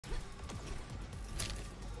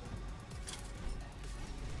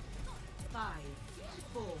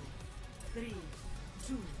3,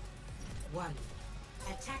 2, 1.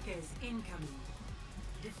 Attackers incoming.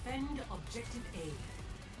 Defend objective A.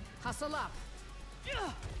 Hustle up.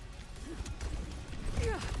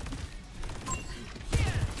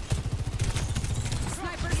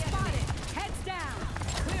 Sniper spotted. Heads down.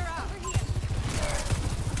 Clear out.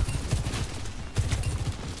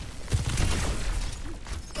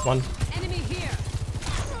 One. Enemy here.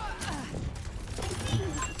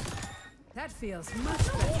 That feels much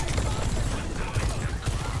better.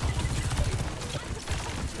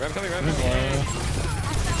 Ram coming, Ram coming.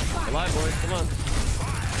 Alive, boys, come on.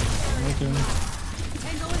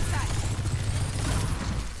 Tango inside.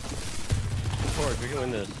 Forward, we can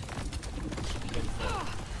win this.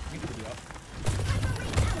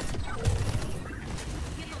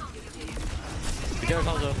 Be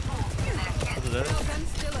careful, Hanzo. What is that?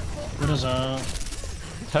 What is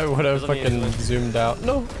I would have fucking zoomed out.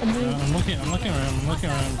 No, I'm looking around.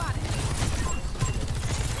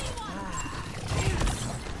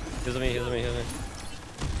 Heals me.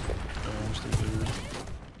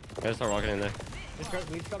 I gotta start walking in there. We just gotta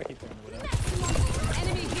keep going with it.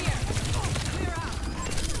 Enemy here. Clear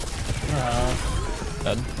out.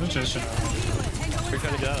 dead. We're trying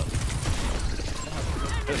to get out.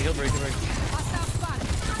 He'll break.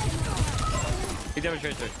 He damage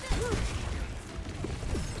tracer.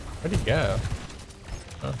 Where'd he go?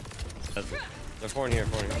 Oh. They're four in here.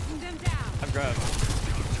 Breaking them down. I've grabbed.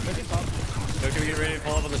 So can we get ready to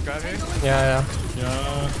pull up on this grab here? Yeah.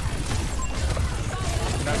 Grab.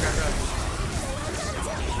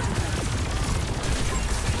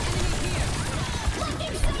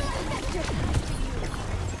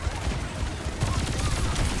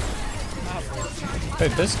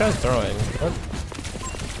 Wait, this guy's throwing. What?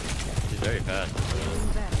 He's very fast.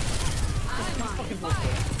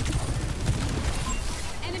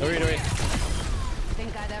 Enemy.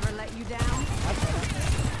 Think I'd ever let you down?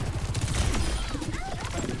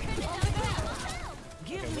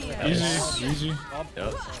 Give me a Easy.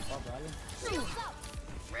 Yep.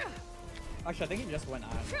 Actually, I think he just went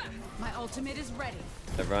out. My ultimate is ready.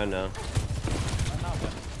 They're running now.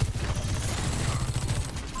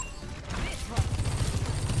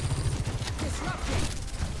 Disrupting.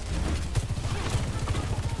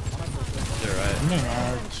 You're right. I'm getting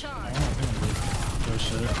arced. I don't think I'm good. Go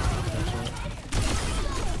shit.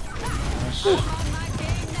 Nice.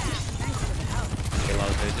 Get a lot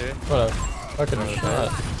of space here. What a fucking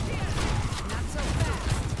shot.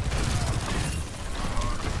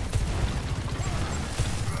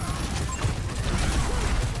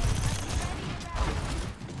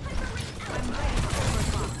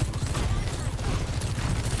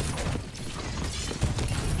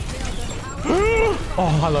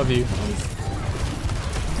 Oh, I love you.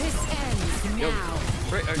 This ends now.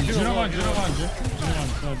 Break. I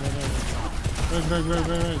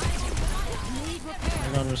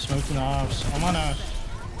got her smoking ops. I'm on Ash.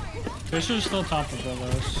 Fisher's still top of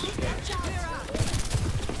us.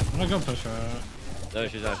 I'm gonna go push her out. No,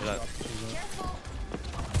 she's out.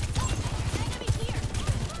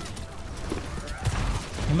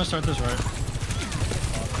 I'm gonna start this right.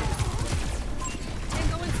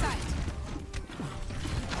 Tango inside.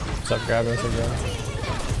 What's up, grabbers again?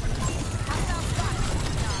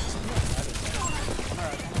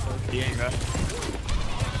 He ain't good.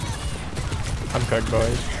 I'm cooked,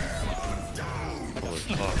 boys. Holy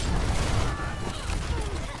fuck.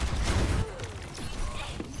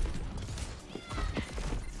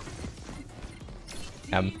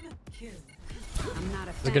 Team kill. I'm not a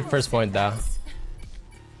It's a good first point, though.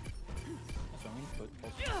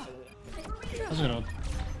 That's a good ult.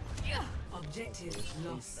 Objective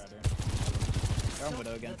lost. They're on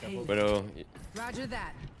Widow again. Careful. Widow. Roger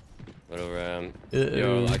that. Widow Ram.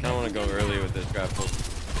 Yo, I kinda wanna go early with this grapple.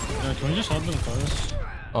 Yeah, can we just hold them close?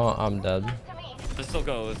 Oh, I'm dead. Let's still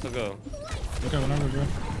go. Okay, whenever, bro.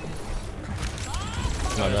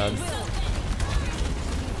 My bad.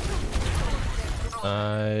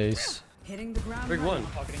 Nice. Hitting the ground. Big one.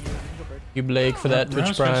 You Blake for that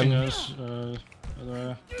Twitch Prime. Us,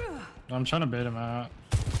 I'm trying to bait him out.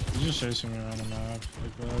 He's just chasing me around the map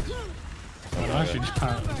like that. I'm actually not.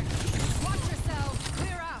 Watch yourself.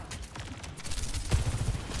 Clear out.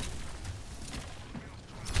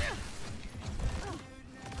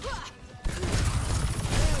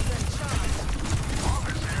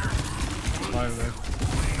 Live there.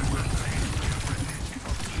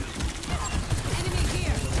 Enemy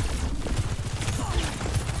here.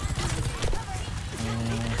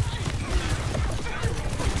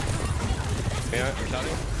 Yeah, we're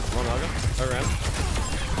shouting. Come on, Naga. Around.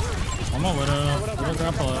 I'm a Widow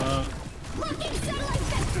grapple out.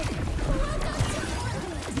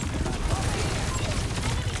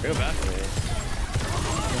 Go back for me.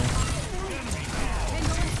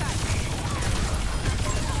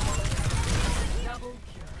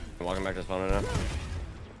 I'm walking back to spawn right now.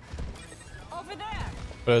 Over there.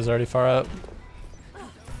 But it was already far up.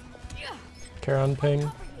 Karen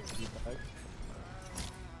ping.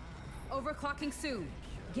 Overclocking soon.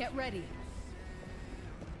 Get ready.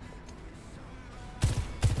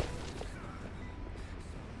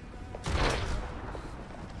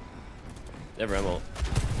 Never Emerald.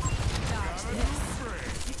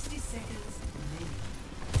 60 seconds remaining.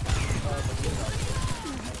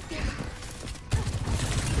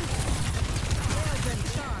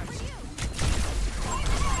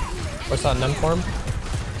 What's that num form?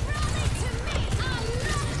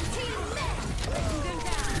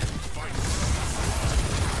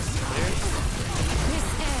 This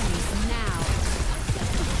ends now.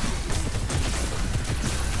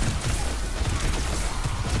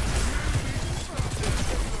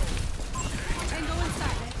 Tango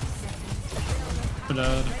inside. But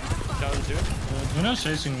Shouting too. Juno's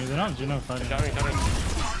chasing me. They're not Juno fighting. Shouting. Fuck.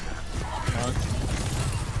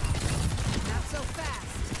 Not so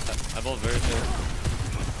fast. I bolt very soon.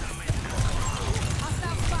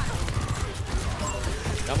 Hostile spot.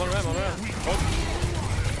 I'm on ramp. Oh.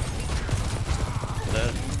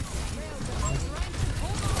 Dead.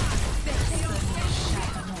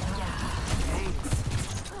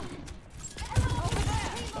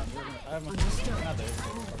 I have my another.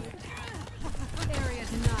 Area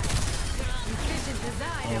denied. Efficient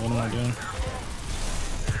design. Oh, what am I doing?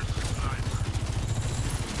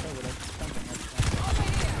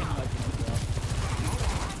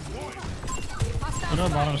 Put our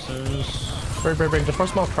bottom stairs. Break. The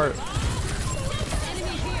first small cart.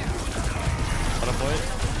 Enemy here. On a point.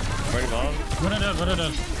 Burning bomb. What it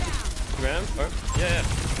up? Ram? Or? Yeah.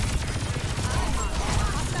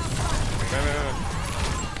 Ram.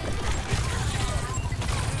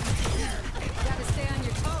 Gotta stay on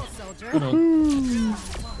your toes, soldier. Good old.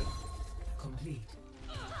 Complete.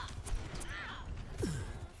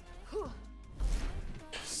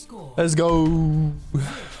 Score Let's go. 2-1.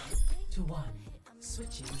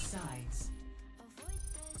 Switching sides.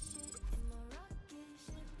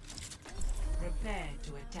 Prepare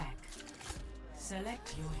to attack.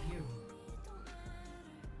 Select your hero.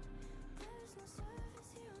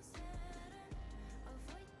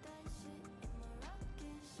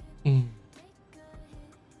 Mm.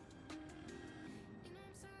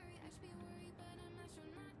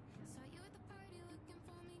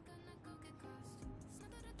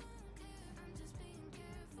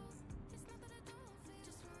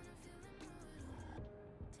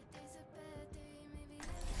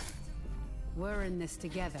 We're in this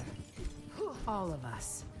together. All of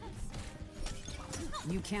us.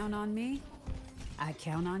 You count on me, I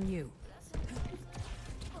count on you.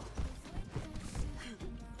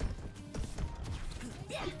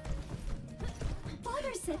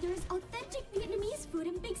 Father said there is authentic Vietnamese food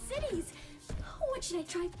in big cities. What should I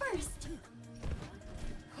try first?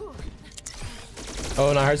 Oh,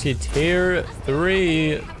 and I heard he tier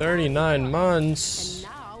 3, 39 months. And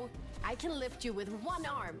now I can lift you with one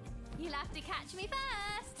arm. You'll have to catch me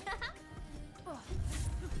first.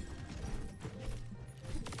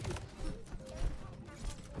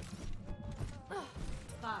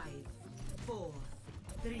 5, 4,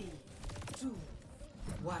 3, 2,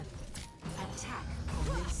 1. Attack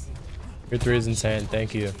commencing. Your 3 is insane.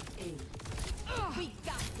 Thank you. We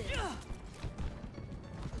got this.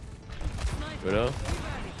 Widow.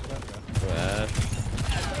 Bad.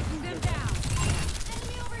 Breaking them down.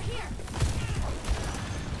 Enemy over here.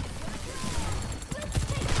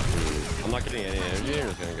 I'm not getting any energy. I'm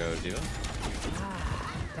just gonna go Diva.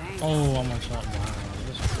 Thanks. Oh, I'm on shot. Wow.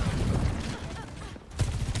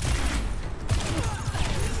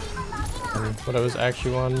 What I was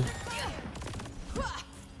actually on. Not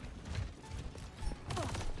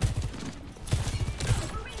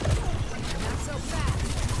so fast.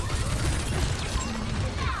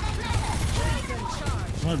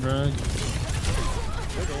 My bad.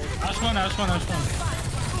 Ash one.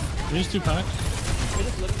 These 2 packs.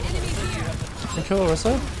 Can I kill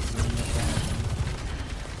Orisa?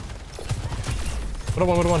 What a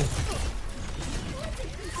one.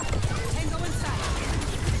 Tango inside.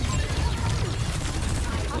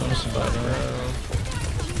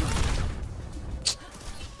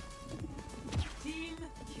 Team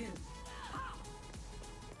kill.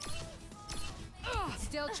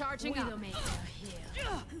 Still charging up.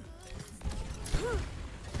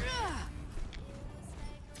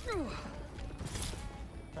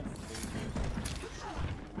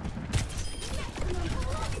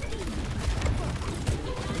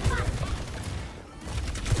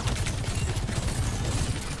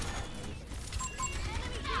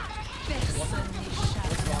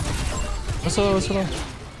 What's up? What's up?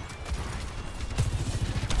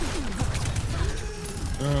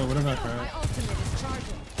 What about that? My ultimate is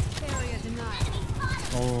charging. Area denied.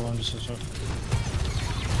 Oh, I'm just so.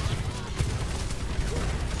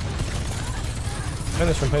 Play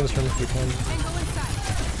this room if we can. Tango inside.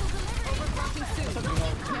 Overclocking soon.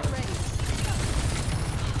 Get ready.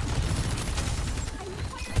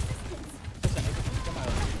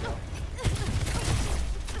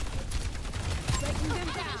 Breaking them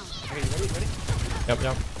down. Okay, ready? Yep.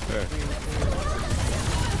 Sure.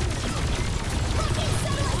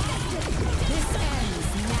 This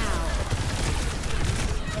ends now.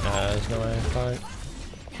 There's no way. Fight.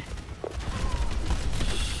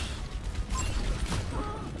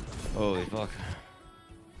 Holy fuck.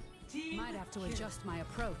 Might have to adjust my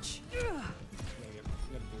approach.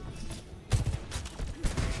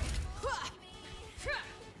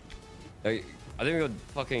 Hey, I think we go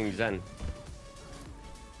fucking Zen.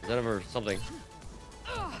 Zen over something.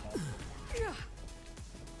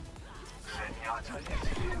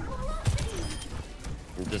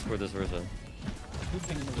 Discord this versa.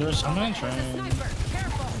 There's so many trains. Sniper,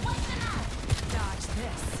 careful. Dodge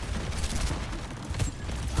this.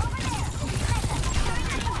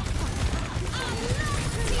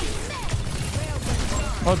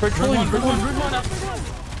 Oh, break one.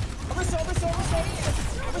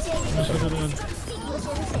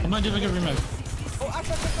 I might do like a remake.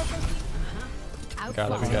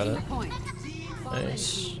 Got it. We got it. Point.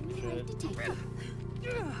 Nice.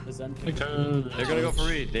 The Zen Like, They're gonna go for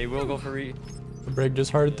Reed. They will go for Reed. The break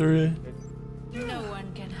just hard through. No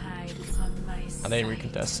one can hide from my I ain't sight.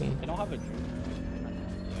 recontesting. They don't have a drink.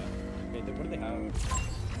 Yeah. Okay, what do they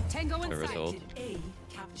have? Tango Whatever inside. sold. A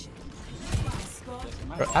captured. Squad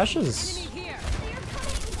Bro, Ash is Enemy here.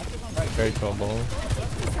 very trouble.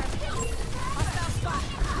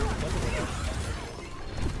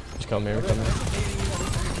 Just come here.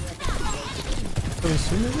 Really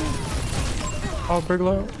soon, maybe? Oh, break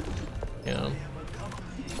low. Yeah.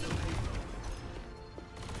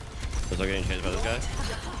 Was I getting changed by this guy?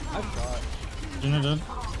 Junior dead.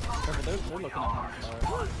 They're looking at me.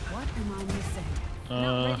 What am I missing?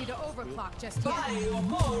 Not ready to overclock just yet.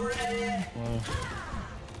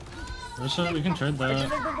 Whoa. So we can trade that.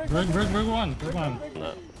 Break one.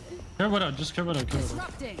 No. Care what out, just care what out.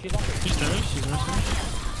 Disrupting. She's there, she's there.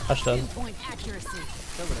 Ash dead. Point accuracy.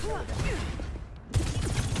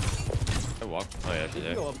 I walk. Oh yeah, she's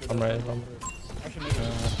there. Go up there. I'm right. Actually, maybe. They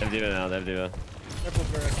have Diva now. They have Diva. Careful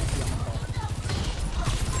where I can see on the call.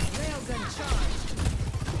 Railgun charge.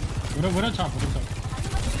 What on top?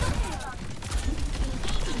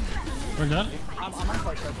 We're dead? I'm on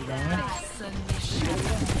fire, careful. Area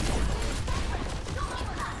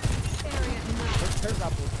denied. There's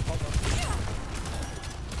apples.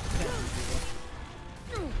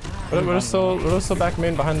 We're still back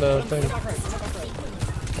main behind the thing.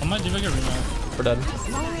 I might do like a remake. We're dead.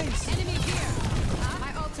 Enemy here.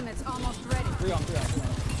 My ultimate's almost ready. 3 on.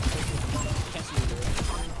 Can't see you there.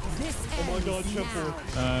 This Oh my god, ends triple.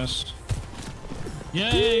 now. Nice.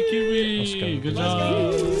 Yay, Kiwi! Good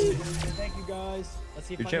job. Thank you guys. Let's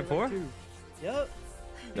see if You I champ get 4? right too. Yep.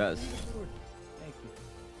 Yes. Thank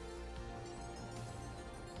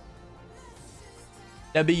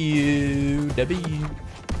you. W.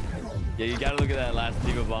 Yeah, you gotta look at that last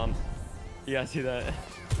Diva bomb. You gotta see that.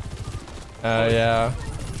 Yeah.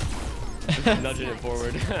 Nudging it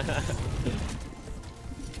forward.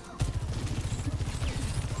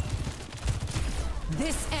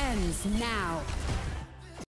 This ends now.